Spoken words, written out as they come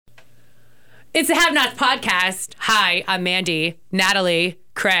It's the Have Nots podcast. Hi, I'm Mandy, Natalie,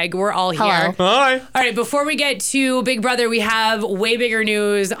 Craig. We're all here. Hello. Hi. All right, before we get to Big Brother, we have way bigger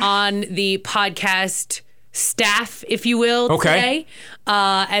news on the podcast staff, if you will, today.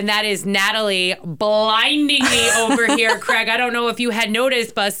 And that is Natalie blinding me over here. Craig, I don't know if you had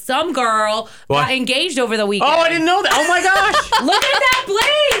noticed, but some girl got engaged over the weekend. Oh, I didn't know that. Oh, my gosh. Look at that bling.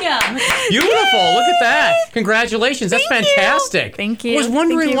 Beautiful. Look at that. Congratulations. That's fantastic. Thank you. I was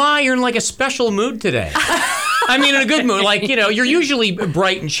wondering why you're in like a special mood today. I mean, in a good mood. Like, you're usually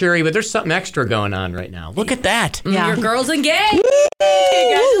bright and cheery, but there's something extra going on right now. Look at that. Yeah. Your girl's engaged.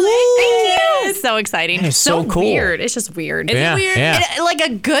 Congratulations. Thank you. It's so exciting. It's so cool. Weird. It's just weird. Is it weird? Yeah. Like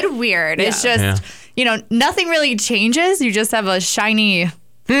a good weird. It's just, nothing really changes. You just have a shiny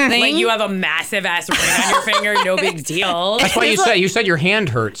thing. Like you have a massive ass ring on your finger, no big deal. That's why you said your hand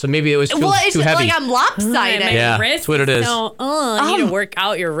hurt, so maybe it was too it's heavy. like I'm lopsided. My Yeah, wrist that's what it is. So, I need to work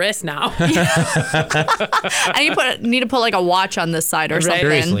out your wrist now. I need to put like a watch on this side or something.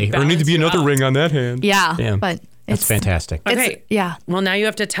 Seriously. There need to be another ring on that hand. Yeah. But That's fantastic. Okay. Yeah. Well, now you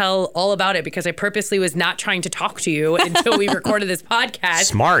have to tell all about it because I purposely was not trying to talk to you until we recorded this podcast.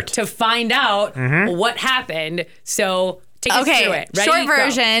 Smart. To find out what happened. So take us through it.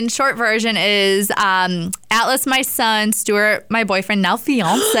 Ready? Short version is Atlas, my son, Stuart, my boyfriend, now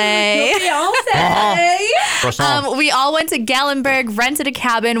fiance. We all went to Gatlinburg, rented a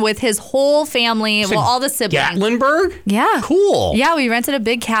cabin with his whole family, all the siblings. Gatlinburg? Yeah. Cool. Yeah, we rented a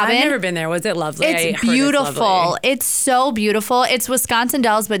big cabin. I've never been there. Was it lovely? It's beautiful. It's so beautiful. It's Wisconsin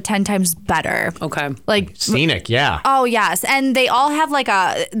Dells, but 10 times better. Okay. Like Scenic, yeah. Oh, yes. And they all have like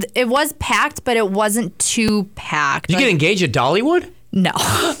it was packed, but it wasn't too packed. Did you get engaged at Dollywood? No.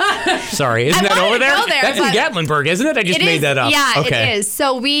 Sorry, isn't that over there? Go there, That's in Gatlinburg, isn't it? I just made that up. Yeah, okay. it is.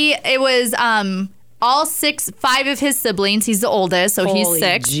 So it was all 5 of his siblings. He's the oldest, so he's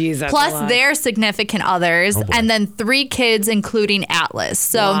 6. Geez, that's a plus lot. their significant others, and then 3 kids, including Atlas.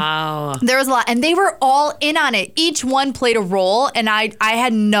 So there was a lot, and they were all in on it. Each one played a role, and I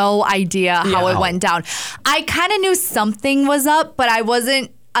had no idea how it went down. I kind of knew something was up, but I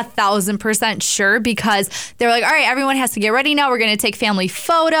wasn't 1,000% sure because they were like, all right, everyone has to get ready now. We're going to take family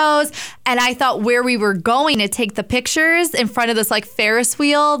photos. And I thought where we were going to take the pictures in front of this like Ferris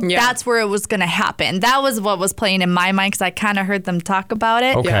wheel, that's where it was going to happen. That was what was playing in my mind because I kind of heard them talk about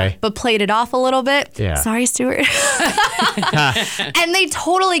it, but played it off a little bit. Yeah. Sorry, Stuart. And they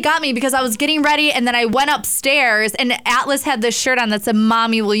totally got me because I was getting ready and then I went upstairs and Atlas had this shirt on that said,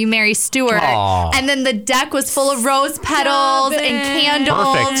 Mommy, will you marry Stuart? Aww. And then the deck was full of rose petals and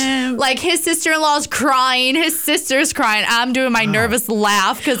candles. Perfect. Like his sister-in-law's crying, his sister's crying. I'm doing my nervous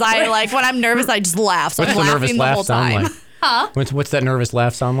laugh because when I'm nervous, I just laugh. So What's I'm the nervous laughing the whole laugh sound time. like? Huh? What's that nervous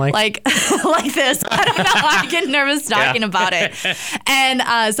laugh sound like? Like this. I don't know. I get nervous talking about it.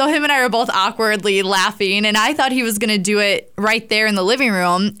 And so him and I were both awkwardly laughing. And I thought he was going to do it right there in the living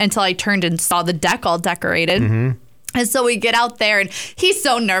room until I turned and saw the deck all decorated. Mm-hmm. And so we get out there and he's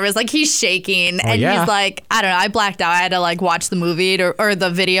so nervous, like he's shaking. And he's like, I don't know, I blacked out. I had to like watch the movie or the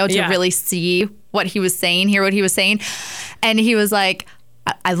video to really see what he was saying, hear what he was saying. And he was like,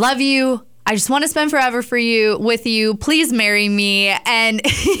 I love you. I just want to spend forever with you. Please marry me. And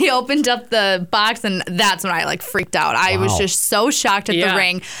he opened up the box and that's when I like freaked out. I was just so shocked at the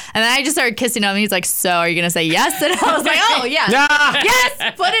ring. And then I just started kissing him. And he's like, so are you going to say yes? And I was like, oh, yes.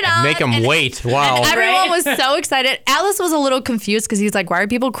 Yes, put it on. Make him wait. Wow. And everyone was so excited. Atlas was a little confused because he's like, why are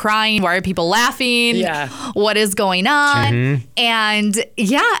people crying? Why are people laughing? Yeah. What is going on? Mm-hmm. And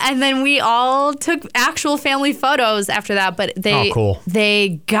and then we all took actual family photos after that. But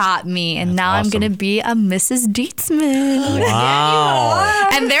they got me. And now I'm going to be a Mrs. Dietzman. Wow.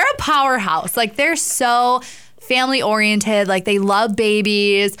 And they're a powerhouse. Like, they're so family oriented. Like, they love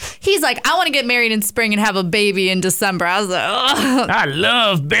babies. He's like, I want to get married in spring and have a baby in December. I was like, ugh. I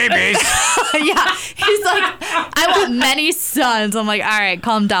love babies. Yeah. He's like, I want many sons. I'm like, all right,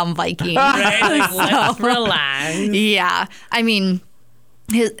 calm down, Viking. Right? Let's relax. Yeah. I mean,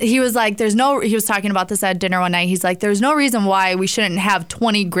 he was like, he was talking about this at dinner one night. He's like, there's no reason why we shouldn't have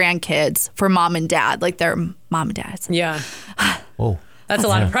 20 grandkids for mom and dad. Like, they're mom and dad. Yeah. Whoa. That's a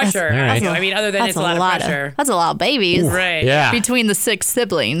lot of pressure. Right. I mean, other than it's a lot of pressure. That's a lot of babies. Right. Yeah. Between the 6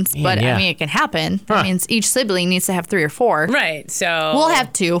 siblings. But, I mean, it can happen. That means each sibling needs to have 3 or 4. Right. So we'll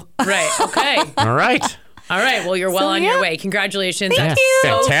have 2. Right. Okay. All right. All right. Well, you're well on your way. Congratulations. Thank you.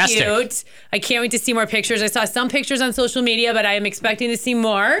 So Fantastic. cute. I can't wait to see more pictures. I saw some pictures on social media, but I am expecting to see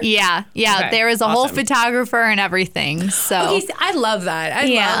more. Yeah. Okay. There is a whole photographer and everything. So I love that. I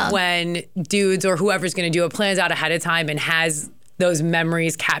love when dudes or whoever's going to do it plans out ahead of time and has those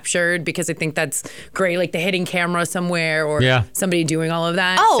memories captured, because I think that's great. Like the hidden camera somewhere or somebody doing all of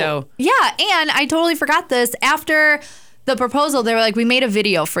that. Oh, yeah. And I totally forgot this. After the proposal, they were like, we made a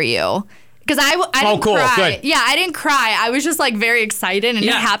video for you. Because I didn't cry. Good. Yeah, I didn't cry. I was just like very excited and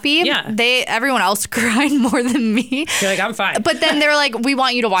happy. Yeah. Everyone else cried more than me. You're like, I'm fine. But then they were like, we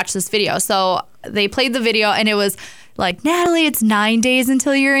want you to watch this video. So they played the video, and it was like, Natalie, it's 9 days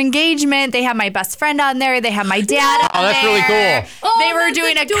until your engagement. They have my best friend on there. They have my dad on there. That's really cool. They were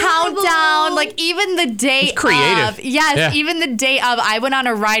doing a countdown. Like even the day it's creative. Even the day of, I went on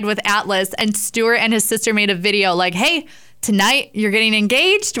a ride with Atlas, and Stuart and his sister made a video like, hey, tonight you're getting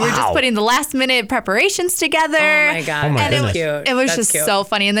engaged. We're just putting the last minute preparations together. Oh my God. That's cute. It was That's just cute. so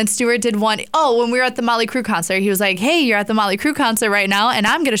funny. And then Stuart did one. Oh, when we were at the Motley Crue concert, he was like, hey, you're at the Motley Crue concert right now, and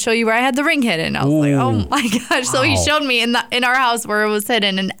I'm going to show you where I had the ring hidden. I was like, oh my gosh. So he showed me in our house where it was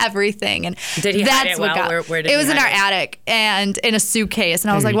hidden and everything. And did he hide it well? Where did it was he in our hide it? attic and in a suitcase. And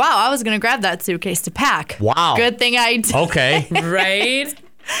I was like, wow, I was going to grab that suitcase to pack. Wow. Good thing I did. Okay. Right?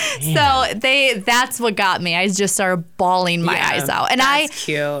 So that's what got me. I just started bawling my eyes out. And that's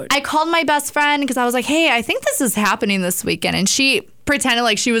cute. I called my best friend because I was like, hey, I think this is happening this weekend. And she pretended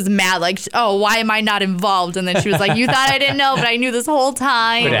like she was mad, like, oh, why am I not involved? And then she was like, you thought I didn't know, but I knew this whole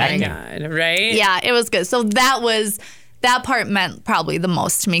time. Good Oh acting. my God, right? Yeah, it was good. So that part meant probably the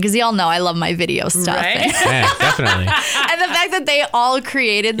most to me, because y'all know I love my video stuff. Right? Yeah, definitely. And the fact that they all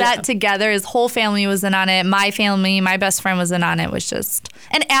created that together, his whole family was in on it. My family, my best friend was in on it. Was just,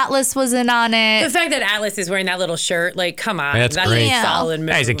 and Atlas was in on it. The fact that Atlas is wearing that little shirt, like, come on. That's great. a solid move.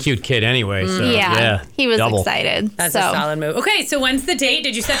 Yeah, he's a cute kid anyway. So, yeah. He was double. excited. That's a solid move. Okay, so when's the date?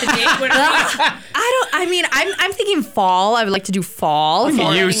 Did you set the date? I'm thinking fall. I would like to do fall.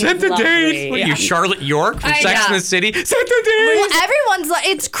 You set the Lovely. date. What are you, Charlotte York from Sex and the City? Set the date. Well, everyone's like,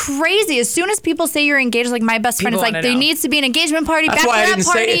 it's crazy. As soon as people say you're engaged, like my best friend is like, there needs to be an engagement party, bachelorette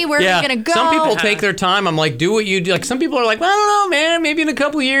party. Where are we gonna go? Some people take their time. I'm like, do what you do. Like some people are like, well, I don't know, man. Maybe in a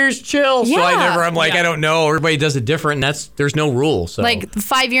couple years, chill. So I'm like, I don't know. Everybody does it different, and there's no rule. So like the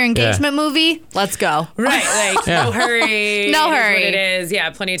 5-year engagement movie. Let's go. Right, like no hurry. No It is hurry. what it is. Yeah,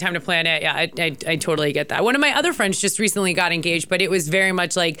 plenty of time to plan it. Yeah, I totally get that. One of my other friends just recently got engaged, but it was very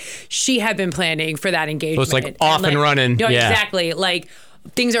much like she had been planning for that engagement. So it's like off and running. No, Yeah. exactly. Like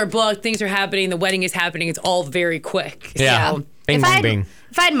things are booked, things are happening, the wedding is happening. It's all very quick. Yeah. So, Bing, bong, bing.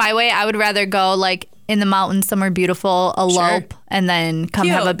 If I had my way, I would rather go like in the mountains somewhere beautiful, elope, and then come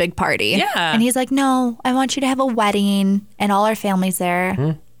have a big party. Yeah. And he's like, no, I want you to have a wedding and all our family's there.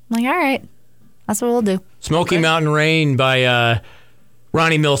 I'm like, all right, that's what we'll do. Smoky Mountain Rain by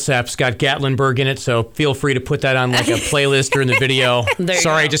Ronnie Millsap's got Gatlinburg in it, so feel free to put that on like a playlist or in the video. There you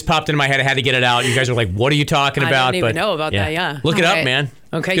Sorry, go. it just popped into my head. I had to get it out. You guys are like, what are you talking about? I didn't even know about that, yeah. Look it up, Okay. man.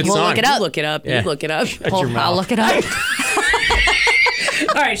 Okay, Good you song. look it up. You look it up. Yeah. You look it up. your mouth. I'll look it up.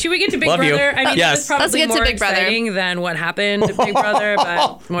 All right, should we get to Big Love you. Brother? I mean, Yes. this is probably Let's get to more Big Brother. exciting than what happened to Big Brother,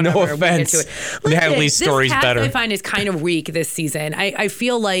 but whatever. No we'll get offense. to it. Natalie's Listen, story's this cast, better. I find is kind of weak this season. I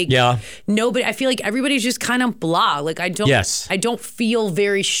feel like nobody. I feel like everybody's just kind of blah. Like I don't feel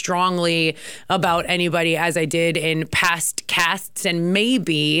very strongly about anybody as I did in past casts, and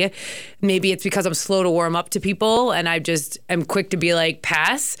maybe it's because I'm slow to warm up to people, and I just am quick to be like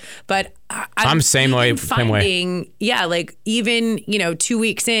pass. But I'm same way. Yeah, like even 2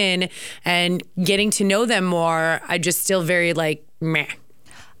 weeks in and getting to know them more, I just still very like meh.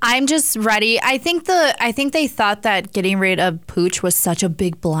 I'm just ready. I think they thought that getting rid of Pooch was such a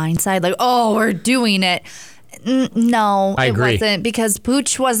big blindside. Like, oh, we're doing it. No, I agree. It wasn't, because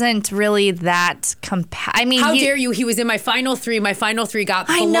Pooch wasn't really that I mean, how dare you? He was in my final three. My final three got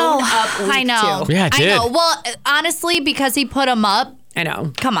blown I know. up. I know. Yeah, it did. I know. Well, honestly, because he put him up. I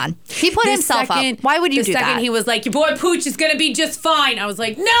know. Come on. He put himself up. Why would you do that? The second he was like, your boy Pooch is going to be just fine. I was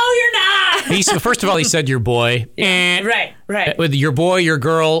like, no, you're not. First of all, he said your boy. Right. With your boy, your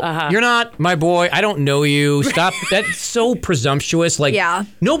girl. You're not my boy. I don't know you. Stop. That's so presumptuous. Like,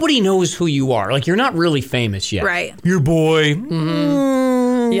 nobody knows who you are. Like, you're not really famous yet. Right. Your boy.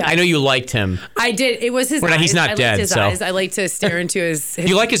 Yeah. I know you liked him. I did. It was his eyes. He's not I dead, liked his so. eyes. I like to stare into his Do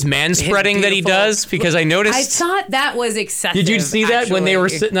you like his man spreading that he does? Because I noticed. I thought that was excessive. Did you see that when they were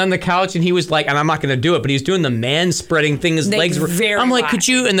sitting on the couch and he was like, and I'm not going to do it, but he was doing the man spreading thing. His legs were. I'm like, could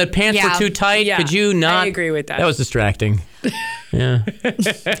you? And the pants were too tight. Yeah. Could you not? I agree with that. That was distracting. Yeah.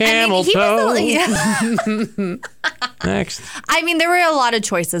 Camel toe. Next. I mean, there were a lot of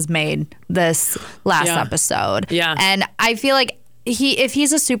choices made this last episode. Yeah. And I feel like if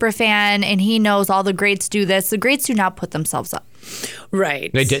he's a super fan and he knows all the greats do this, the greats do not put themselves up.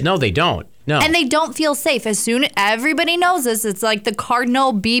 Right. No, they don't. No. And they don't feel safe. Everybody knows this. It's like the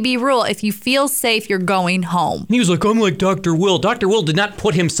cardinal BB rule. If you feel safe, you're going home. He was like, I'm like Dr. Will. Dr. Will did not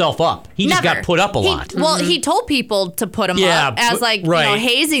put himself up. He just got put up a lot. Well, he told people to put him up as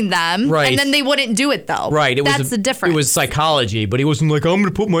hazing them. Right. And then they wouldn't do it though. Right. That's the difference. It was psychology, but he wasn't like, I'm going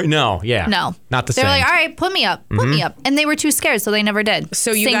to put my... No. Not the same. They were like, all right, put me up. Put me up. And they were too scared, so they never did.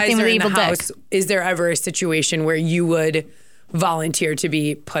 So you guys are in the house. Is there ever a situation where you would volunteer to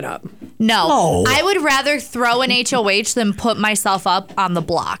be put up? No. I would rather throw an HOH than put myself up on the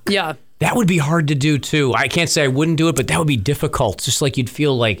block. Yeah. That would be hard to do, too. I can't say I wouldn't do it, but that would be difficult. It's just like you'd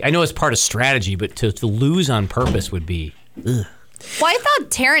feel like, I know it's part of strategy, but to lose on purpose would be, ugh. Well, I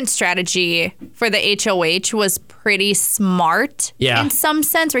thought Terrence's strategy for the HOH was pretty smart in some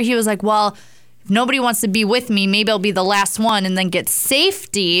sense, where he was like, well, if nobody wants to be with me, maybe I'll be the last one and then get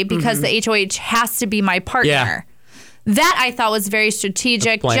safety because the HOH has to be my partner. Yeah. That I thought was very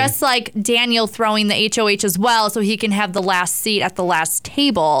strategic, just like Daniel throwing the HOH as well so he can have the last seat at the last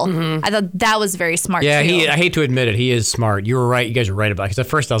table. I thought that was very smart, too. I hate to admit it, he is smart. You were right. You guys are right about it. Because at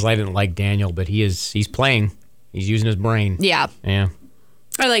first I didn't like Daniel, but he's playing. He's using his brain. Yeah. Yeah.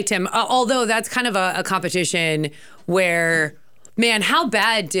 I liked him. Although that's kind of a competition where, man, how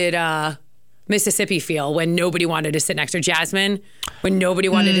bad did Mississippi feel when nobody wanted to sit next to Jasmine, when nobody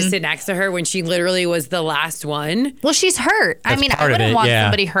wanted to sit next to her, when she literally was the last one? Well, she's hurt. I wouldn't want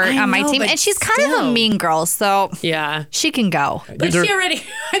somebody hurt on my team. And she's kind of a mean girl, so she can go. But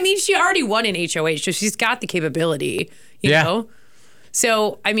she already won an HOH, so she's got the capability, you know?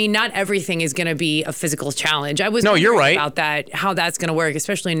 So, not everything is going to be a physical challenge. I was you're right about that, how that's going to work,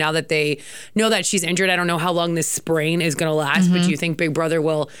 especially now that they know that she's injured. I don't know how long this sprain is going to last, but do you think Big Brother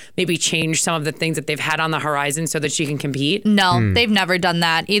will maybe change some of the things that they've had on the horizon so that she can compete? No, they've never done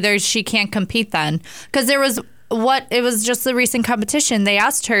that. Either she can't compete then. Because it was just the recent competition. They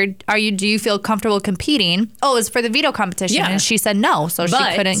asked her, do you feel comfortable competing? Oh, it was for the veto competition. And she said no, so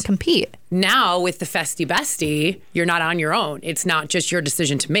she couldn't compete. Now with the Festy Bestie, you're not on your own. It's not just your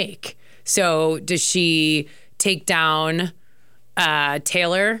decision to make. So does she take down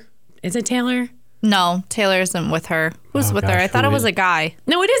Taylor? Is it Taylor? No, Taylor isn't with her. Who's with her? I thought it was a guy.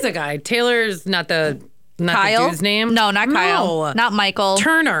 No, it is a guy. Taylor's not the Kyle? The dude's name? No, not Kyle. Not Michael.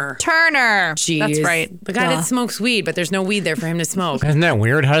 Turner. Jeez. That's right. The guy that smokes weed, but there's no weed there for him to smoke. Isn't that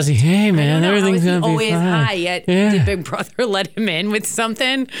weird? How does he, hey man, everything's going to be fine. Always high, yet did Big Brother let him in with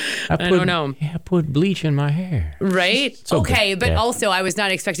something? I don't know. I put bleach in my hair. Right? Okay, but also I was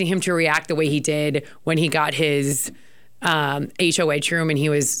not expecting him to react the way he did when he got his HOH room and he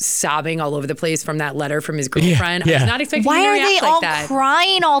was sobbing all over the place from that letter from his girlfriend. I was not expecting him to react like that. Why are they all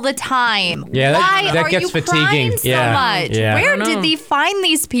crying all the time? Yeah, that gets you fatiguing. Crying so much? Yeah. Where did they find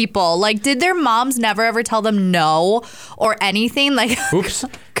these people? Like, did their moms never ever tell them no or anything? Like, oops.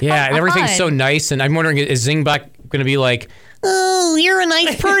 Yeah, and everything's so nice. And I'm wondering, is Zingbach going to be like, oh, you're a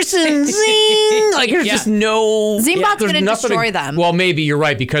nice person, Zing. Like, there's just no... Zingbach's going to destroy them. Well, maybe you're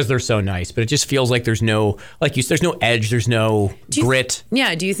right because they're so nice, but it just feels like there's no, like you said, there's no edge, there's no grit.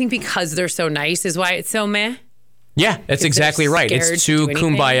 Do you think because they're so nice is why it's so meh? Yeah, that's exactly right. It's too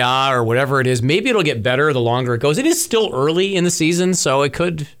kumbaya or whatever it is. Maybe it'll get better the longer it goes. It is still early in the season, so it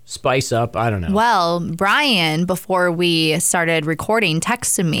could spice up. I don't know. Well, Bryan, before we started recording,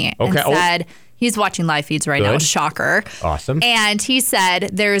 texted me and said... He's watching live feeds right now. Shocker. Awesome. And he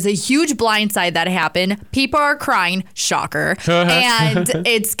said there is a huge blindside that happened. People are crying. Shocker. And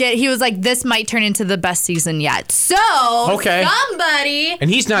he was like, this might turn into the best season yet. So somebody and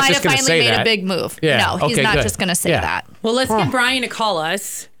he's not might just have going to say finally made that. a big move. Yeah. No, he's not just going to say that. Well, let's get Bryan to call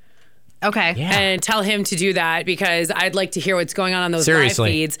us. Okay. Yeah. And tell him to do that because I'd like to hear what's going on those live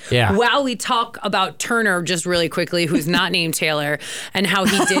feeds. Yeah. While we talk about Turner just really quickly, who's not named Taylor, and how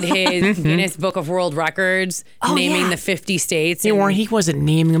he did his Guinness Book of World Records, naming the 50 states. He wasn't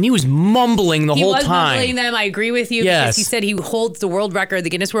naming them. He was mumbling the whole time. He was mumbling them. I agree with you. Yes. Because he said he holds the world record,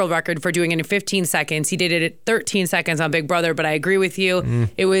 the Guinness World Record, for doing it in 15 seconds. He did it at 13 seconds on Big Brother, but I agree with you.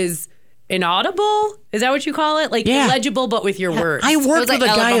 It was... inaudible? Is that what you call it? Like illegible, but with your words. I worked with a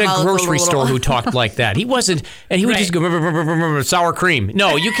guy at a grocery store who talked like that. He wasn't, and he would just go, sour cream.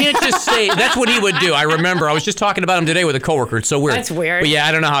 No, you can't just say, that's what he would do. I remember, I was just talking about him today with a coworker. It's so weird. That's weird. But yeah,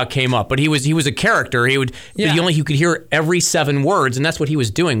 I don't know how it came up, but he was a character. He could hear every 7 words, and that's what he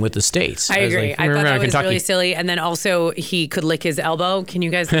was doing with the states. I agree. I thought that was really silly. And then also, he could lick his elbow. Can you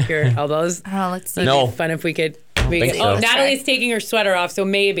guys lick your elbows? Oh, let's see. No. It'd be fun if we could. So. Natalie's taking her sweater off, so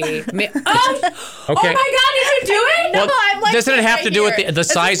maybe. Oh okay. my God, you to do it? Well, No, I'm like doesn't it have right to do with here. the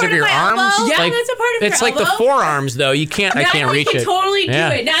size of part of your my arms? elbow. Yeah, that's a part of It's your like the elbow. forearms, though. You can't. I can't Natalie reach can it. totally do Yeah.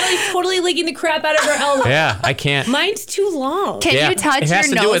 it. Natalie's totally licking the crap out of her elbow. Yeah, I can't. Mine's too long. Can Yeah, you touch it has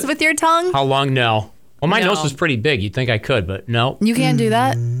your to do nose with- with your tongue? How long? No. Well, my No. nose was pretty big. You'd think I could, but no. You can't do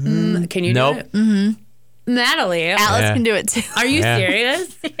that. Can you Nope. do it? Mm-hmm. Natalie, Alice Yeah. can do it too. are you Yeah.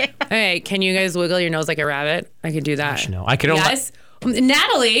 serious? Okay, can you guys wiggle your nose like a rabbit? I could do that. No, I can only. Yes.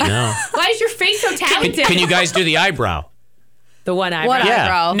 Natalie, No. why is your face so talented? Can you guys do the eyebrow? The one eyebrow. What Yeah.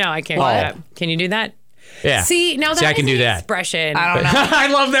 eyebrow? No, I can't Oh. do that. Can you do that? Yeah. See, now that I can is do an that. expression. I don't know. I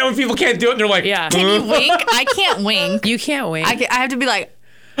love that when people can't do it and they're like, Yeah. Can you wink? I can't wink. You can't wink. I have to be like,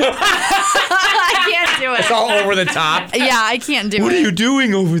 I can't do it's it. all over the top. Yeah, I can't do What it. are you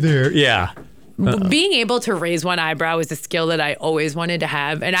doing over there? Yeah. Being able to raise one eyebrow is a skill that I always wanted to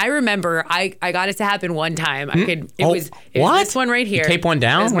have. And I remember I got it to happen one time. I could it Oh, was what? this one right here. tape one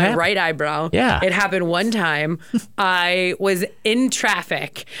down? It was What my happened? right eyebrow. Yeah. It happened one time. I was in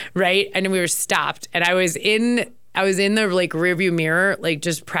traffic, right? And we were stopped. And I was in the like rearview mirror, like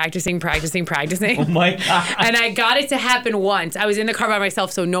just practicing. Oh my God. And I got it to happen once. I was in the car by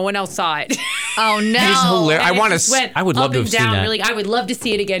myself, so no one else saw it. Oh no. It's hilarious. And I it want just went to. I would love up to and have seen down that. Really, I would love to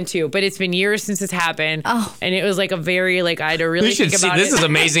see it again too, but it's been years since it's happened. Oh. And it was like a very like I had to really You should think see. about This it. is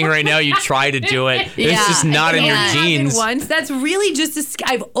amazing right now. You try to do it. Yeah, It's just not I in your can't. genes. Once that's really just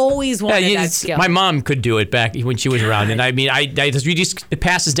I've always wanted that it's- skill. my mom could do it back when she was around, and I mean, it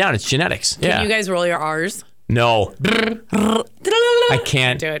passes down. It's genetics. Can Yeah. you guys roll your R's? No, I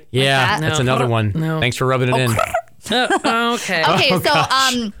can't Do it. Yeah, that? that's No. another one. No. Thanks for rubbing it in. Okay. Okay, so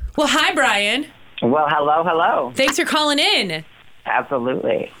gosh. Well, hi Bryan. Well, hello. Thanks for calling in.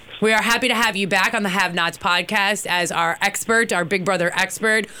 Absolutely. We are happy to have you back on the Have Nots podcast as our expert, our Big Brother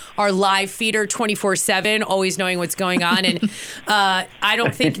expert, our live feeder 24/7, always knowing what's going on. And I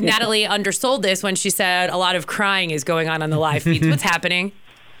don't think Natalie undersold this when she said a lot of crying is going on the live feeds. What's happening?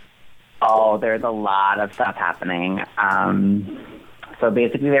 Oh, there's a lot of stuff happening. So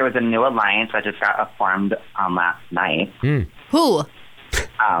basically, there was a new alliance that just got formed last night. who?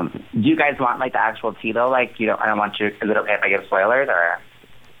 Do you guys want like the actual tea though? Like, I don't want you. Is it okay if I give spoilers or?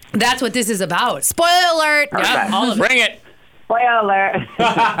 That's what this is about. Spoiler alert. Yeah, all of it. Bring it. Spoiler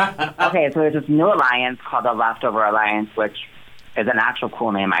alert! Okay, so there's this new alliance called the Leftover Alliance, which is an actual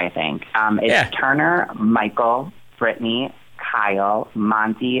cool name, I think. It's Yeah. Turner, Michael, Brittany, Kyle,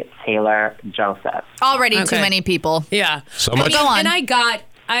 Monty, Taylor, Joseph. Already too Okay. many people. Yeah. So much. Go on. And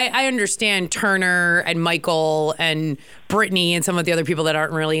I understand Turner and Michael and Brittany and some of the other people that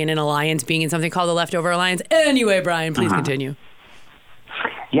aren't really in an alliance being in something called the Leftover Alliance. Anyway, Bryan, please continue.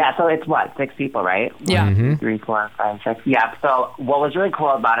 Yeah, so it's 6 people, right? Yeah. 1, 2, 3, 4, 5, 6. Yeah, so what was really cool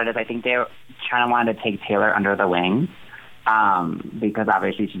about it is I think they kind of wanted to take Taylor under the wing because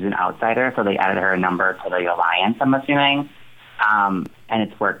obviously she's an outsider, so they added her number to the alliance, I'm assuming. And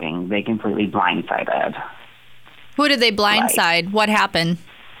it's working. They completely blindsided. Who did they blindside? What happened?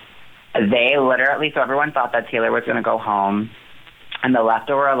 They literally, so everyone thought that Taylor was going to go home, and the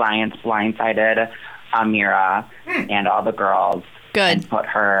Leftover Alliance blindsided Amira and all the girls. Good.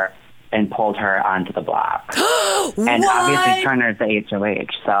 And pulled her onto the block. And obviously Turner's the HOH,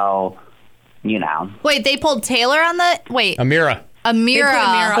 so, Wait, they pulled Taylor on the. Wait, Amira. Amira.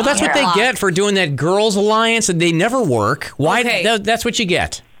 Amira Well, that's what they Block. get for doing that girls' alliance, and they never work. Why? Okay. That's what you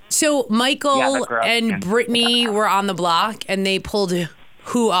get. So Yeah, Michael the girls and can- Brittany were on the block, and they pulled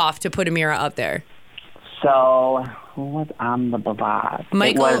who off to put Amira up there? So, who was on the block?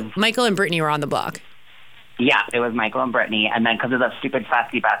 Michael and Brittany were on the block. Yeah, it was Michael and Brittany, and then because of the stupid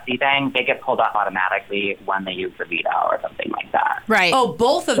Festy Bestie thing, they get pulled off automatically when they use the veto or something like that. Right. Oh,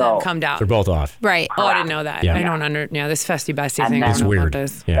 both of them So- come down. They're both off. right. Oh, I didn't know that. Yeah. I don't this festy bestie And thing. I then- don't know It's about weird.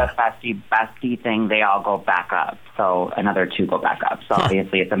 this. Yeah. The Festy Bestie thing, they all go back up. So another 2 go back up. So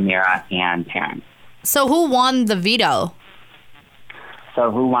obviously it's Amira and Terrence. So who won the veto? So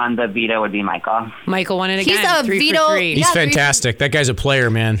who won the veto would be Michael. Michael won it He's again. a 3 veto- for 3. He's Yeah, fantastic. That guy's a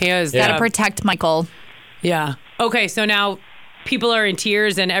player, man. He is. Gotta Yeah. protect Michael. Yeah. Okay, so now people are in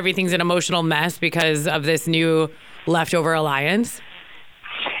tears and everything's an emotional mess because of this new Leftover Alliance.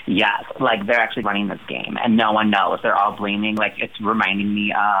 Yes, like they're actually running this game and no one knows. They're all blaming, like it's reminding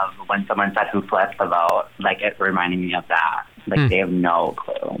me of when someone said who flipped the vote. Like it reminded me of that. Like they have no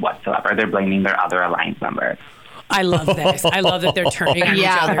clue whatsoever. They're blaming their other alliance members. I love this. I love that they're turning on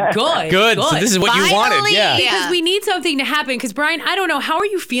Yeah. each other. Good. Good. So this is what you wanted. Finally. Yeah. Because we need something to happen. Because, Bryan, I don't know. How are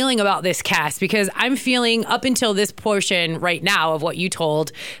you feeling about this cast? Because I'm feeling up until this portion right now of what you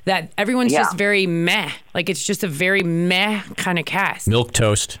told that everyone's Yeah. just very meh. Like it's just a very meh kind of cast. Milk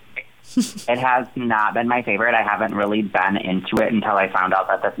toast. It has not been my favorite. I haven't really been into it until I found out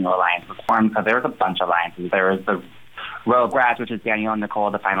that this new alliance was formed, because there was a bunch of alliances. There was the Rugrats, which is Danielle and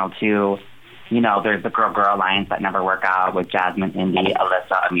Nicole, the final two. You know, there's the girl-girl alliance that never worked out with Jasmine, Indy,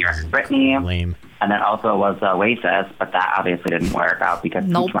 Alyssa, Amira, and Brittany. Lame. And then also was Oasis, but that obviously didn't work out because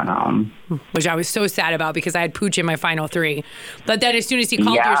Pooch went home. Which I was so sad about, because I had Pooch in my final three. But then as soon as he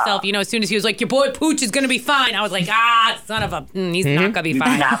called yourself, you know, as soon as he was like, your boy Pooch is going to be fine, I was like, son of a, he's not going to be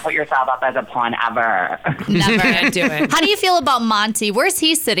fine. Do not put yourself up as a pawn ever. Never do it. How do you feel about Monty? Where's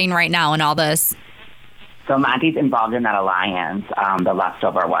he sitting right now in all this? So Monty's involved in that alliance, the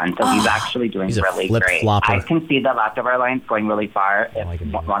leftover one. So he's actually doing really great. Flopper. I can see the leftover alliance going really far if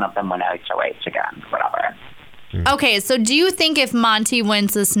one of them went HOH again, whatever. Okay, so do you think if Monty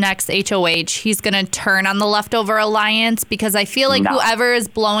wins this next HOH, he's going to turn on the leftover alliance? Because I feel like whoever is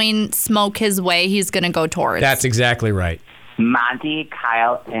blowing smoke his way, he's going to go towards. That's exactly right. Monty,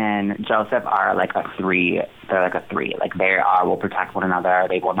 Kyle, and Joseph are like a three. They're like a three. Like will protect one another.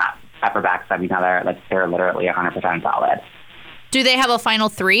 They will not ever backstab each other. Like they're literally 100% solid. Do they have a final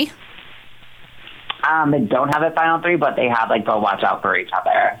three? They don't have a final three, but they have they'll watch out for each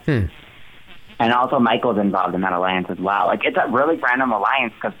other. And also Michael's involved in that alliance as well. Like it's a really random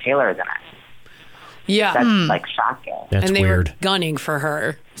alliance because Taylor is in it. Yeah. That's shocking. That's and they weird. were gunning for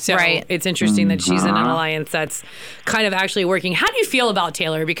her. So Right. it's interesting that she's in an alliance that's kind of actually working. How do you feel about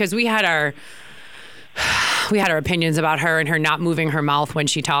Taylor? Because we had our opinions about her and her not moving her mouth when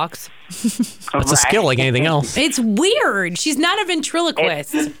she talks. It's a skill like anything else. It's weird. She's not a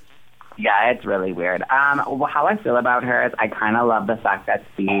ventriloquist. Yeah, it's really weird. How I feel about her is I kind of love the fact that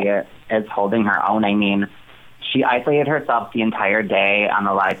she is holding her own. I mean, she isolated herself the entire day on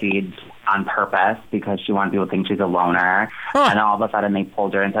the live feed on purpose because she wanted people to think she's a loner. And all of a sudden they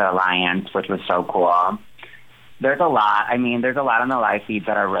pulled her into the alliance, which was so cool. There's a lot. I mean, there's a lot on the live feed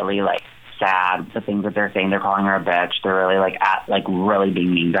that are really sad. The things that they're saying, they're calling her a bitch. They're really really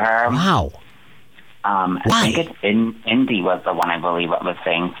being mean to her. Wow. I think it's Indy was the one, I believe, that was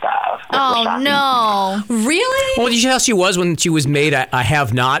saying stuff. Oh, no. Really? Well, did you see how she was when she was made a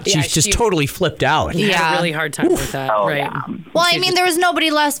have-not? Yeah, She's just totally flipped out. Had a really hard time with that. Oh, right. yeah. Well, I mean, there was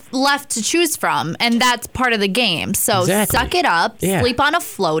nobody left to choose from, and that's part of the game. So suck it up, sleep on a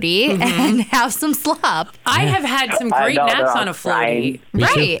floaty, and have some slop. I have had some great naps on a floaty.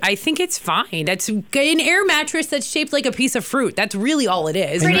 Right. I think it's fine. That's an air mattress that's shaped like a piece of fruit. That's really all it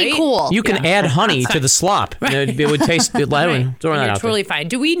is. Pretty right? cool. You can add honey to the slop. It would taste throwing that out totally there. fine.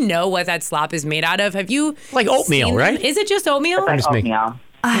 Do we know what that slop is made out of? Have you oatmeal, seen right? them? Is it just oatmeal? It's oatmeal.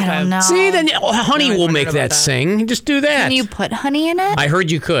 I don't know. See, then honey will make that sing. Just do that. Can you put honey in it? I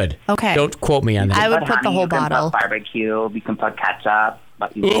heard you could. Okay. Don't quote me on that. I would put honey, the whole you can bottle. Put barbecue. You can put ketchup,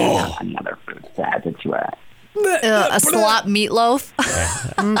 but you can't have any other fruits to add to it. A slop meatloaf.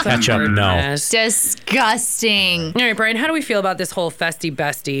 Ketchup, no. Disgusting. All right, Bryan, how do we feel about this whole festy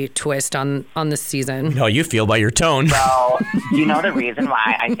bestie twist on this season? No, you feel by your tone. So, you know the reason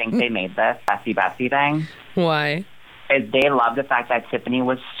why I think they made this Bestie Bestie thing? Why? Is they love the fact that Tiffany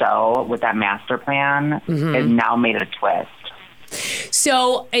was so, with that master plan, is now made a twist.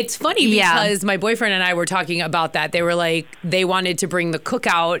 So it's funny because my boyfriend and I were talking about that. They were like, they wanted to bring the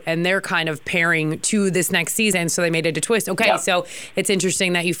cookout and their kind of pairing to this next season. So they made it a twist. Okay, so it's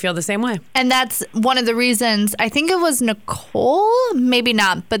interesting that you feel the same way. And that's one of the reasons. I think it was Nicole, maybe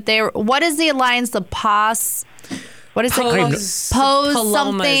not, but what is the alliance? The POS. What is it called? Pose Pose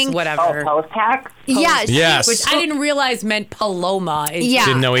something. whatever. Oh, post-tac? Yeah. Yes. Which I didn't realize meant Paloma. Yeah.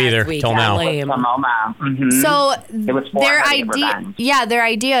 Didn't know either till now. Paloma. So It was for their her to get idea, revenge. their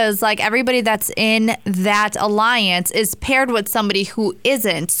idea is everybody that's in that alliance is paired with somebody who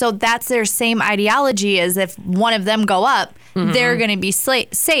isn't. So that's their same ideology as if one of them go up, they're going to be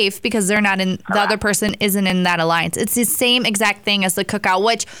safe because they're not in. The other person isn't in that alliance. It's the same exact thing as the cookout,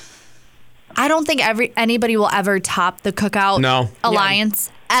 which I don't think anybody will ever top the cookout alliance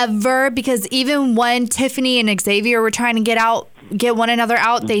ever, because even when Tiffany and Xavier were trying to get one another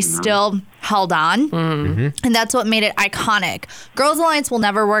out, they still held on. And that's what made it iconic. Girls Alliance will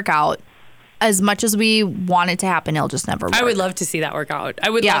never work out. As much as we want it to happen, it'll just never work. I would love to see that work out. I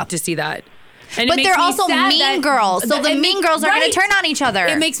would love to see that. And but they're also mean girls. So the mean girls are going to turn on each other.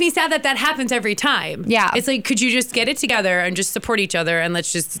 It makes me sad that happens every time. Yeah. It's like, could you just get it together and just support each other and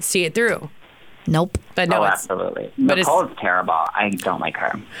let's just see it through? Nope. But no, absolutely. But Nicole's terrible. I don't like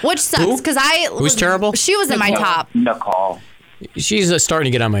her. Which sucks because Who's terrible? She was in my top. Nicole. She's starting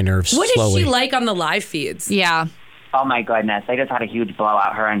to get on my nerves what slowly. is she like on the live feeds? Yeah. Oh my goodness! They just had a huge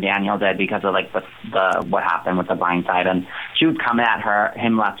blowout. Her and Daniel did because of the what happened with the blind side, and she would come at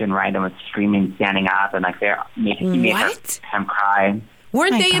him left and right and was screaming, standing up, and he made him cry.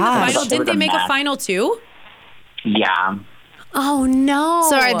 Weren't they in the gosh. final? Didn't they make a final too? Yeah. Oh, no.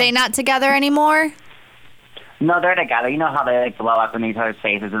 So are they not together anymore? No, they're together. You know how they like blow up in each other's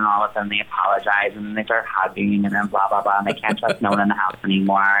faces and all of a sudden they apologize and then they start hugging and then blah, blah, blah. And they can't trust no one in the house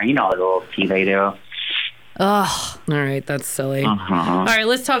anymore. You know the little tea they do. Ugh. All right, that's silly. All right,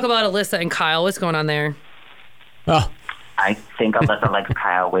 let's talk about Alyssa and Kyle. What's going on there? Oh. I think Alyssa likes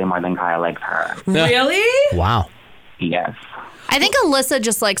Kyle way more than Kyle likes her. Really? Wow. Yes. I think Alyssa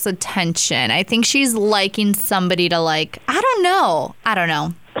just likes attention. I think she's liking somebody to like, I don't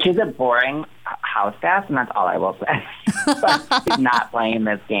know. She's a boring house guest, and that's all I will say. But she's not playing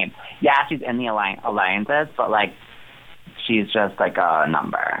this game. Yeah, she's in the alliances, but like, she's just like a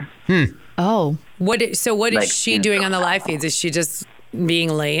number. Oh. What is Like, she doing on the live feeds? Is she just being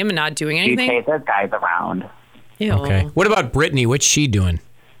lame and not doing She anything? chases guys around. Ew. Okay. What about Brittany? What's she doing?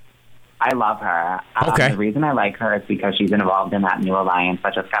 I love her. Okay. The reason I like her is because she's involved in that new alliance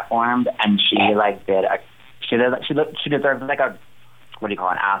that just got formed, and she like she deserves like a, what do you call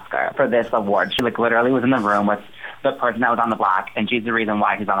it, an Oscar for this award. She like literally was in the room with the person that was on the block, and she's the reason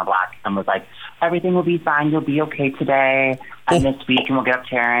why she's on the block, and was like, everything will be fine, you'll be okay today, and this week, and we'll get up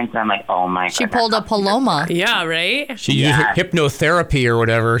Terrence. And I'm like, oh my god. She pulled a Paloma. Yeah, right? She used hypnotherapy or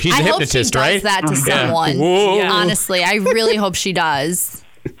whatever. She's a hypnotist, I hope she right? does that to someone. Whoa. Yeah. Honestly, I really hope she does.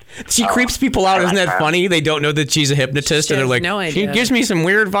 She creeps people out. Isn't that funny? They don't know that she's a hypnotist, She and they're has like, no she idea. gives me some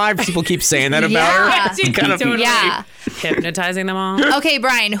weird vibes. People keep saying that about Yeah. her. She's totally Yeah. hypnotizing them all. Okay,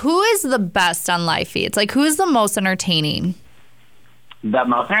 Bryan, who is the best on live feeds? Like, who is the most entertaining? The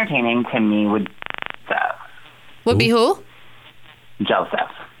most entertaining to me would Would be who? Joseph.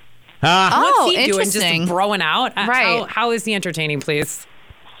 Oh, What's he doing? interesting. Just throwing out? Right. How is he entertaining, please?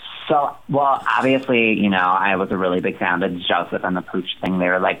 So, well, obviously, you know, I was a really big fan of the Joseph and the Pooch thing. They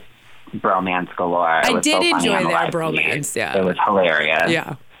were like bromance galore. I was did so funny enjoy on the their live feed. bromance, yeah. It was hilarious.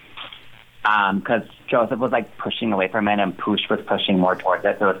 Yeah. Because Joseph was like pushing away from it and Pooch was pushing more towards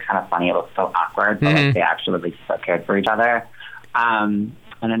it. So it was kind of funny. It was so awkward, but like they actually really so cared for each other. And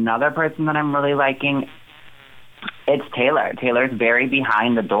another person that I'm really liking, it's Taylor. Taylor's very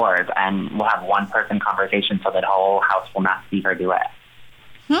behind the doors and will have one-person conversation so that whole house will not see her do it.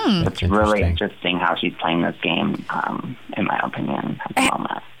 It's really interesting how she's playing this game, in my opinion, at the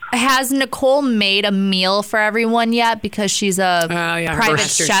moment. Has Nicole made a meal for everyone yet? Because she's a her private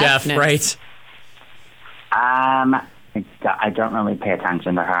master chef. chef. right? I don't really pay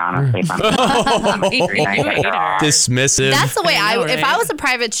attention to her, honestly. Dismissive. That's the way I know, if right? I was a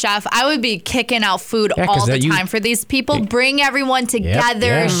private chef, I would be kicking out food 'cause all the that you- time for these people. Bring everyone together,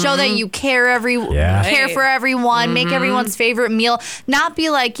 yeah. show that you care care for everyone, make everyone's favorite meal. Not be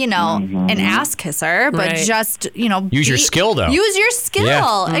like, you know, an ass kisser, but Right. just, you know, Use your skill, though. Use your skill.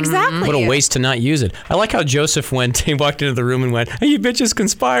 Yeah. Exactly. What a waste to not use it. I like how Joseph went. He walked into the room and went, "Are you bitches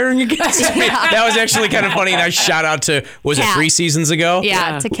conspiring against me?" That was actually kind of funny. And I shout out to, was it Kat. 3 seasons ago?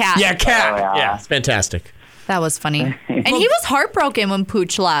 Yeah, to Kat. Yeah, Kat. Oh, yeah. Yeah, it's fantastic. That was funny. And he was heartbroken when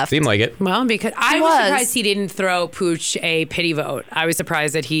Pooch left. Seemed like it. Well, because I was was. surprised he didn't throw Pooch a pity vote. I was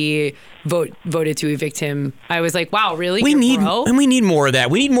surprised that he voted to evict him. I was like, wow, really? We Your need bro? and we need more of that.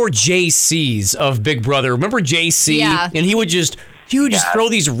 We need more JCs of Big Brother. Remember JC? Yeah. And he would just throw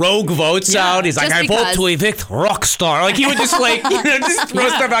these rogue votes out. He's like, Just I vote because. to evict Rockstar. Like he would just like just throw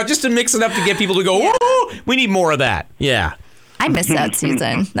stuff out just to mix it up to get people to go, whoa. We need more of that. Yeah. I missed that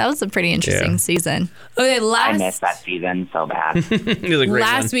season. That was a pretty interesting Yeah. season. Okay, I missed that season so bad. It was a great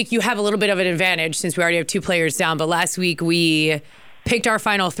last one. week you have a little bit of an advantage since we already have 2 players down, but last week we picked our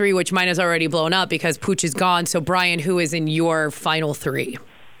final 3, which mine has already blown up because Pooch is gone. So Bryan, who is in your final 3?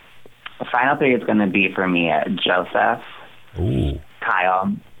 The final 3 is going to be for me Joseph,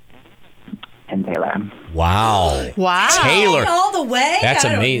 Kyle, and Taylor. Wow. Wow. Taylor. All the way? That's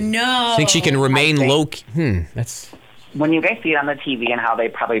amazing. No. Think she can remain think- low key? That's When you guys see it on the TV and how they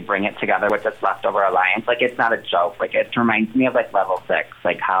probably bring it together with this leftover alliance, like it's not a joke. Like it reminds me of like Level 6,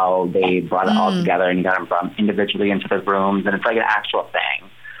 like how they brought it all together and you got them from individually into the rooms, and it's like an actual thing.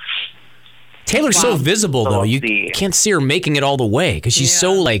 Taylor's so visible though. we'll You see. can't see her making it all the way because she's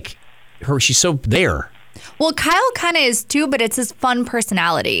so like she's so there. Well, Kyle kind of is too, but it's his fun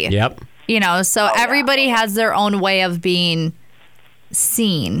personality. Yep. You know, so everybody has their own way of being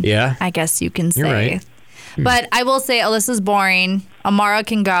seen. Yeah. I guess you can say. You're right. But I will say Alyssa's boring. Amara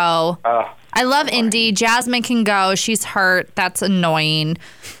can go. I love Indy. Jasmine can go. She's hurt. That's annoying.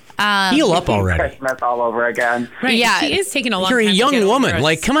 Heal up already. Christmas all over again. Right. Yeah. She is taking a long You're time a to young get woman. over a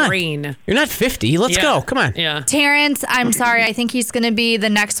Like, come on. screen. You're not 50. Let's go. Come on. Yeah. Terrence, I'm sorry. I think he's going to be the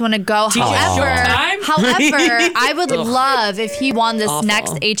next one to go. However, I would love if he won this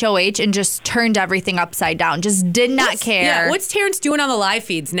next HOH and just turned everything upside down. Just did not care. Yeah. What's Terrence doing on the live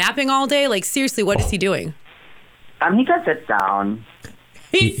feeds? Napping all day? Like, seriously, what is he doing? He just sits down.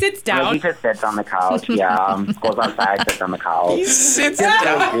 He sits down. He just sits on the couch. Yeah, goes outside, sits on the couch. He sits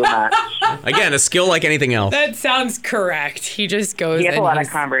down. Again, a skill like anything else. That sounds correct. He just goes. He has a lot of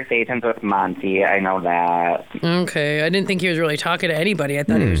conversations with Monty. I know that. Okay, I didn't think he was really talking to anybody. I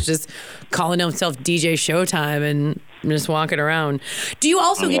thought he was just calling himself DJ Showtime and just walking around. Do you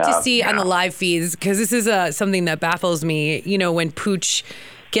also get to see on the live feeds, because this is something that baffles me, you know, when Pooch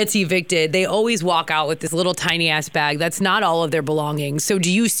gets evicted, they always walk out with this little tiny ass bag. That's not all of their belongings. So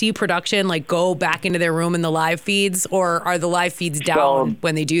do you see production like go back into their room in the live feeds, or are the live feeds down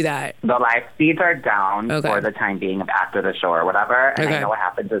when they do that? The live feeds are down for the time being after the show or whatever. And I know what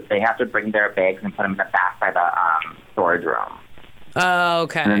happens is they have to bring their bags and put them in the back by the storage room. Oh,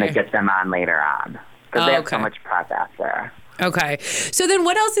 okay. And then they get them on later on. Because they have so much prep after. Okay. So then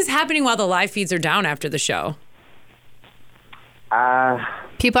what else is happening while the live feeds are down after the show?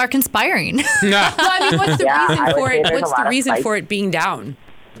 People are conspiring. Well, I mean, what's the reason for it? What's the reason for it being down?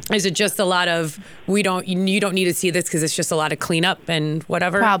 Is it just a lot of you don't need to see this because it's just a lot of cleanup and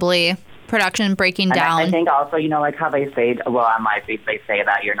whatever? Probably production breaking down. I think also, you know, like how they say, well, on live feeds they say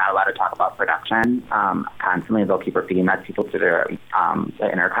that you're not allowed to talk about production. Constantly, they'll keep repeating that to people through their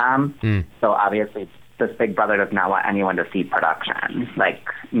the intercom. So obviously, this big brother does not want anyone to see production. Like,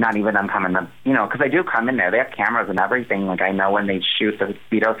 not even them coming to, you know, because they do come in there. They have cameras and everything. Like, I know when they shoot the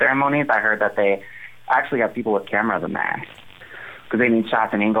veto ceremonies, I heard that they actually have people with cameras in there because they need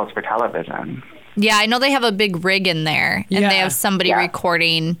shots and angles for television. Yeah, I know they have a big rig in there, and they have somebody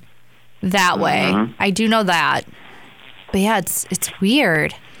recording that way. I do know that. But yeah, it's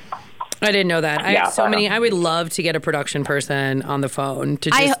weird. I didn't know that. I have so many. I would love to get a production person on the phone to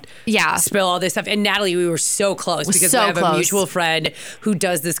just spill all this stuff. And Natalie, we were so close because we have a mutual friend who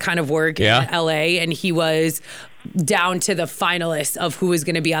does this kind of work in LA, and he was down to the finalists of who was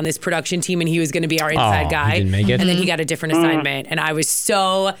going to be on this production team, and he was going to be our inside guy. He didn't make it. And then he got a different assignment, and I was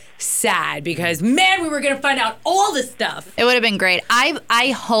so sad because, man, we were going to find out all this stuff. It would have been great.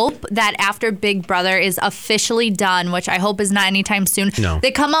 I hope that after Big Brother is officially done, which I hope is not anytime soon,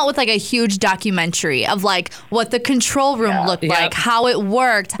 they come out with like a huge documentary of like what the control room looked like, how it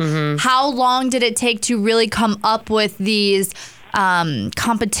worked, how long did it take to really come up with these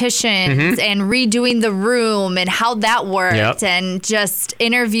competitions and redoing the room and how that worked and just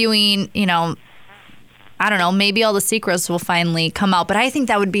interviewing, you know, I don't know, maybe all the secrets will finally come out. But I think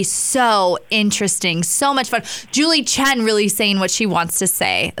that would be so interesting, so much fun. Julie Chen really saying what she wants to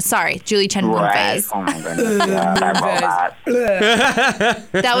say. Sorry, Julie Chen Moonves. Oh my goodness.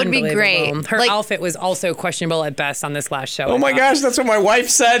 That would be great. Her outfit was also questionable at best on this last show. Oh my gosh, that's what my wife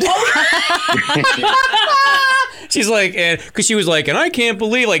said. She's like, because she was like, and I can't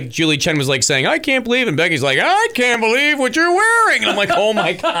believe, like Julie Chen was like saying, I can't believe, and Becky's like, I can't believe what you're wearing. And I'm like, oh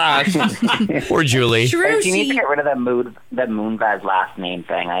my gosh. Poor Julie. True, you need to get rid of the Moonves last name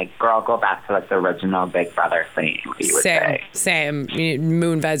thing. Like, girl, go back to like the original Big Brother thing. You would say. Same.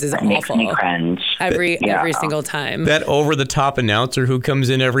 Moonves is awful. Makes me cringe. Every single time. That over the top announcer who comes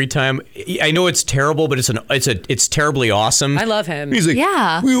in every time. I know it's terrible, but it's terribly awesome. I love him. He's like,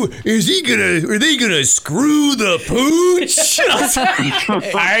 are they gonna screw the pooch?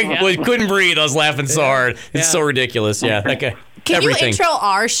 I couldn't breathe. I was laughing so hard. It's so ridiculous. Yeah. Okay. Can you intro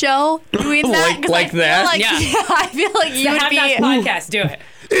our show doing that? like that? I feel like you would be podcast. Do it.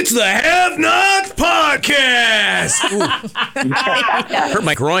 It's the Have Nots Podcast. Hurt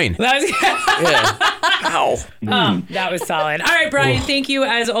my groin. That was Ow. That was solid. All right, Bryan, thank you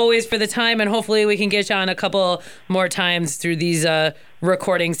as always for the time, and hopefully we can get you on a couple more times through these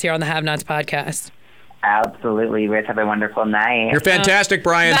recordings here on the Have Nots Podcast. Absolutely. You guys have a wonderful night. You're fantastic,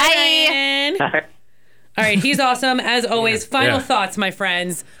 Bryan. Bye. All right, he's awesome as always. Final thoughts, my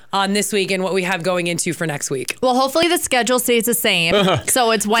friends, on this week and what we have going into for next week. Well, hopefully the schedule stays the same.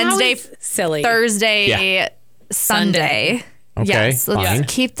 So it's Wednesday, Thursday, Sunday. Okay, yes,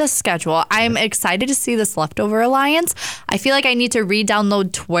 let's keep the schedule. I'm excited to see this Leftover Alliance. I feel like I need to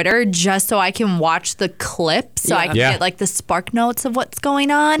re-download Twitter just so I can watch the clips so I can get like the spark notes of what's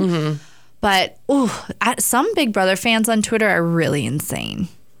going on. But some Big Brother fans on Twitter are really insane.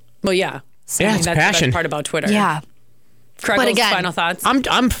 Well, yeah. So it's that's passion. The best part about Twitter. Yeah. Kregel's but again, final thoughts.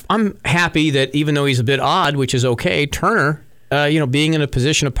 I'm happy that even though he's a bit odd, which is okay, Turner, being in a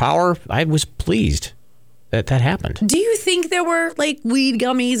position of power, I was pleased. that happened. Do you think there were like weed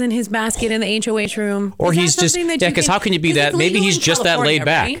gummies in his basket in the HOH room? Or he's just because how can you be that? Maybe he's just that laid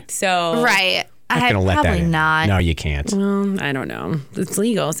back. Right? So Right. I'm not gonna let that probably in. not. No, you can't. I don't know. It's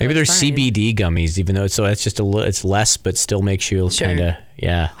legal. So Maybe there's it's fine. CBD gummies, even though it's just a little. It's less, but still makes you kind of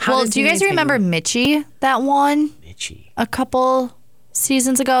Well, do you guys remember Mitchie? That one itchy. a couple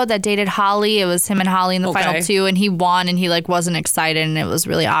seasons ago that dated Holly. It was him and Holly in the final two, and he won, and he like wasn't excited, and it was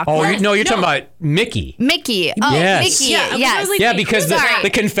really awkward. Oh, you're talking about Mickey. Mickey. Oh, Yes. Mickey. Yeah, Yes. Yeah, because the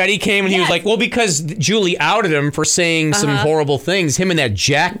confetti came and he was like, well, because Julie outed him for saying some horrible things. Him and that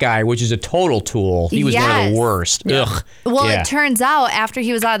Jack guy, which is a total tool. He was one of the worst. Ugh. Well, it turns out after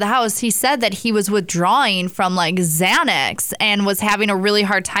he was out of the house, he said that he was withdrawing from like Xanax and was having a really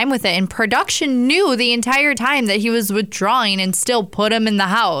hard time with it. And production knew the entire time that he was withdrawing and still put him in the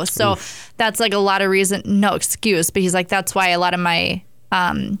house. So that's like a lot of reason, no excuse, but he's like, that's why a lot of my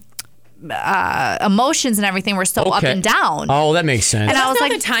emotions and everything were so up and down. Oh, that makes sense. And I was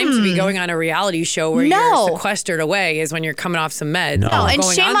like, the time to be going on a reality show where you're sequestered away is when you're coming off some meds. No, and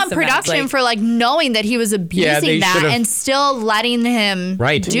shame on production for like knowing that he was abusing that and still letting him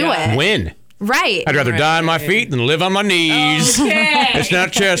do it. Win. Right. I'd rather die on my feet than live on my knees. Okay. It's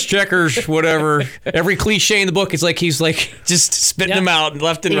not chess, checkers, whatever. Every cliche in the book is like he's like just spitting them out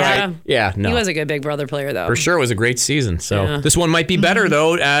left and right. Yeah, no. He was a good Big Brother player, though. For sure, it was a great season. So this one might be better,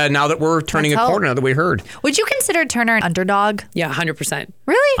 though, now that we're turning a corner, now that we heard. Would you consider Turner an underdog? Yeah, 100%.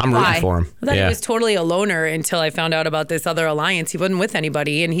 Really? I'm rooting for him. I thought he was totally a loner until I found out about this other alliance. He wasn't with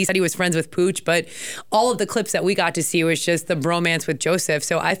anybody, and he said he was friends with Pooch, but all of the clips that we got to see was just the bromance with Joseph.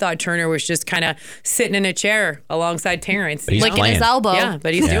 So I thought Turner was just kind of sitting in a chair alongside Terrence. But he's licking his elbow. Yeah,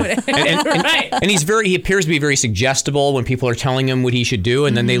 but he's doing it. Right. And he appears to be very suggestible when people are telling him what he should do,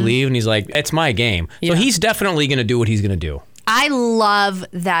 and then they leave, and he's like, it's my game. So he's definitely going to do what he's going to do. I love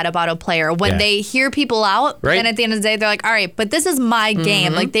that about a player. When they hear people out, and at the end of the day, they're like, all right, but this is my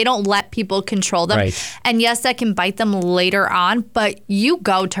game. Like, they don't let people control them. Right. And yes, that can bite them later on, but you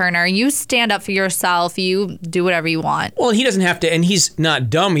go, Turner. You stand up for yourself. You do whatever you want. Well, he doesn't have to, and he's not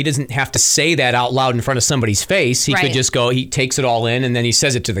dumb. He doesn't have to say that out loud in front of somebody's face. He could just go, he takes it all in, and then he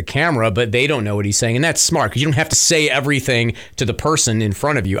says it to the camera, but they don't know what he's saying. And that's smart, because you don't have to say everything to the person in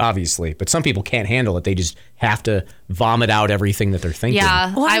front of you, obviously. But some people can't handle it. They just have to vomit out everything that they're thinking.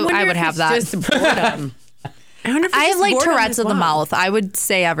 Yeah, Well, I would have that. Just boredom. I have like Tourette's of the well. mouth. I would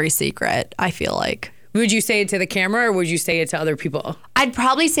say every secret, I feel like. Would you say it to the camera or would you say it to other people? I'd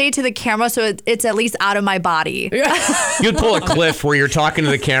probably say it to the camera so it's at least out of my body. You'd pull a Cliff where you're talking to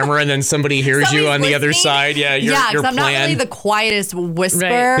the camera and then somebody hears you on the other side. Yeah, your because I'm plan. not really the quietest whisper.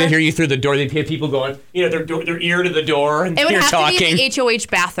 Right. They hear you through the door. They hear people going, their ear to the door, and it would you're have talking. to be in the HOH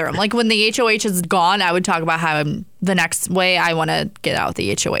bathroom. Like when the HOH is gone, I would talk about how the next way I want to get out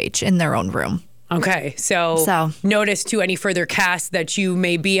the HOH in their own room. Okay, so notice to any further cast that you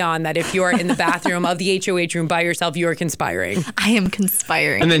may be on that if you're in the bathroom of the HOH room by yourself, you are conspiring. I am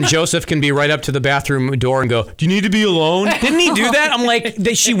conspiring. And then Joseph can be right up to the bathroom door and go, do you need to be alone? Didn't he do that? I'm like,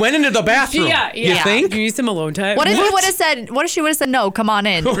 she went into the bathroom. Yeah. You think? You need some alone time. What if he would have said, what if she would have said, no, come on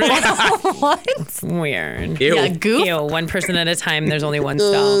in? What? Weird. Ew. Yeah, goof. Ew, one person at a time. There's only one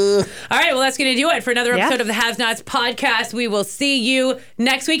stall. All right, well, that's going to do it for another episode of the Have Nots podcast. We will see you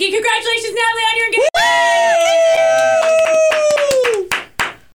next week. And congratulations, Natalie, on your engagement.